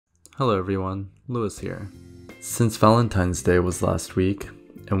Hello everyone, Lewis here. Since Valentine's Day was last week,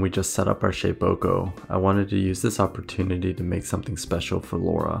 and we just set up our Shapeoko, I wanted to use this opportunity to make something special for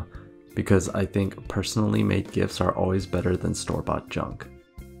Laura, because I think personally made gifts are always better than store-bought junk.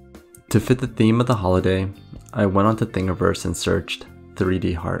 To fit the theme of the holiday, I went onto Thingiverse and searched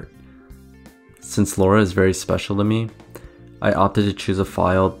 3D heart. Since Laura is very special to me, I opted to choose a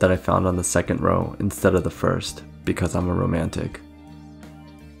file that I found on the second row instead of the first, because I'm a romantic.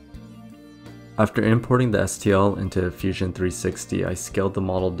 After importing the STL into Fusion 360, I scaled the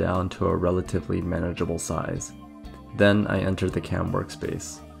model down to a relatively manageable size. Then I entered the CAM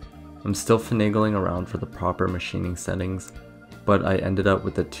workspace. I'm still finagling around for the proper machining settings, but I ended up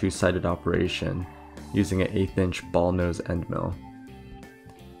with a two-sided operation using an 1/8 inch ball nose end mill.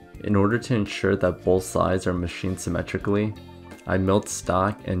 In order to ensure that both sides are machined symmetrically, I milled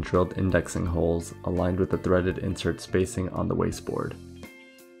stock and drilled indexing holes aligned with the threaded insert spacing on the wasteboard.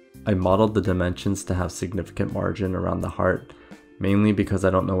 I modeled the dimensions to have significant margin around the heart, mainly because I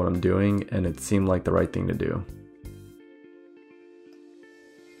don't know what I'm doing and it seemed like the right thing to do.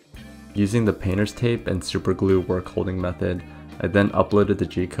 Using the painter's tape and superglue work holding method, I then uploaded the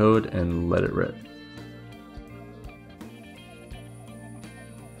G-code and let it rip.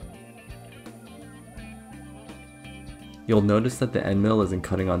 You'll notice that the end mill isn't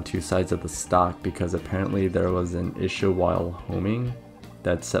cutting on two sides of the stock because apparently there was an issue while homing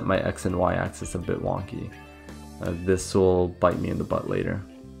that set my X and Y axis a bit wonky. This will bite me in the butt later.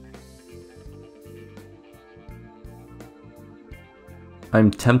 I'm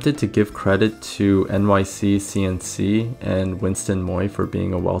tempted to give credit to NYC CNC and Winston Moy for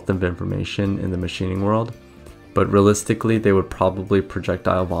being a wealth of information in the machining world, but realistically they would probably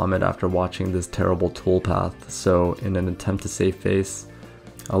projectile vomit after watching this terrible toolpath, so in an attempt to save face,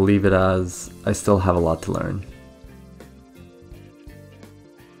 I'll leave it as I still have a lot to learn.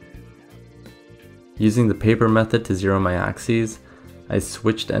 Using the paper method to zero my axes, I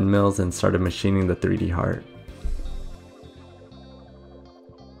switched end mills and started machining the 3D heart.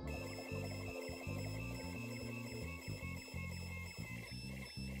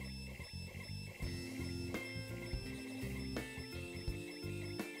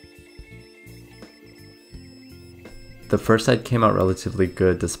 The first side came out relatively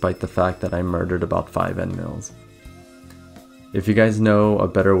good despite the fact that I murdered about 5 end mills. If you guys know a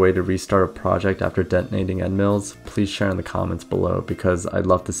better way to restart a project after detonating end mills, please share in the comments below because I'd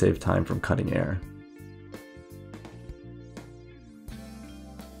love to save time from cutting air.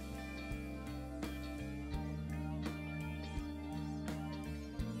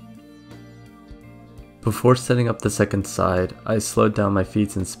 Before setting up the second side, I slowed down my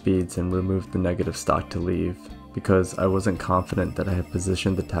feeds and speeds and removed the negative stock to leave, because I wasn't confident that I had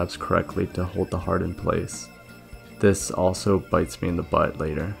positioned the tabs correctly to hold the heart in place. This also bites me in the butt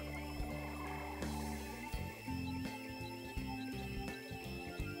later.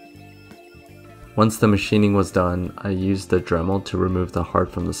 Once the machining was done, I used the Dremel to remove the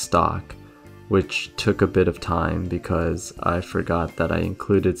heart from the stock, which took a bit of time because I forgot that I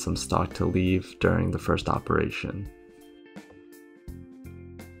included some stock to leave during the first operation.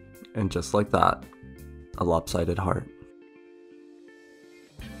 And just like that, a lopsided heart.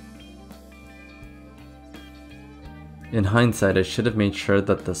 In hindsight, I should have made sure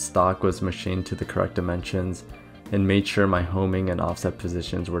that the stock was machined to the correct dimensions and made sure my homing and offset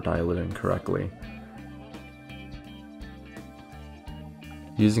positions were dialed in correctly.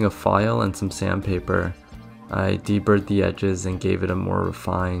 Using a file and some sandpaper, I deburred the edges and gave it a more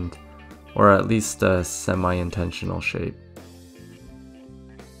refined, or at least a semi-intentional shape.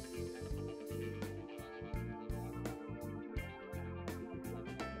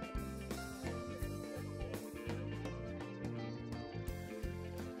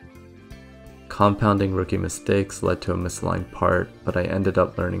 Compounding rookie mistakes led to a misaligned part, but I ended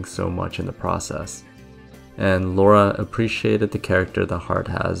up learning so much in the process. And Laura appreciated the character the heart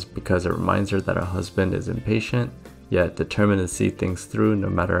has because it reminds her that her husband is impatient, yet determined to see things through no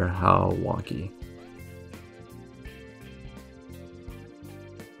matter how wonky.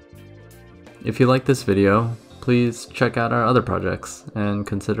 If you like this video, please check out our other projects and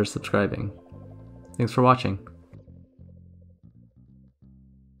consider subscribing. Thanks for watching.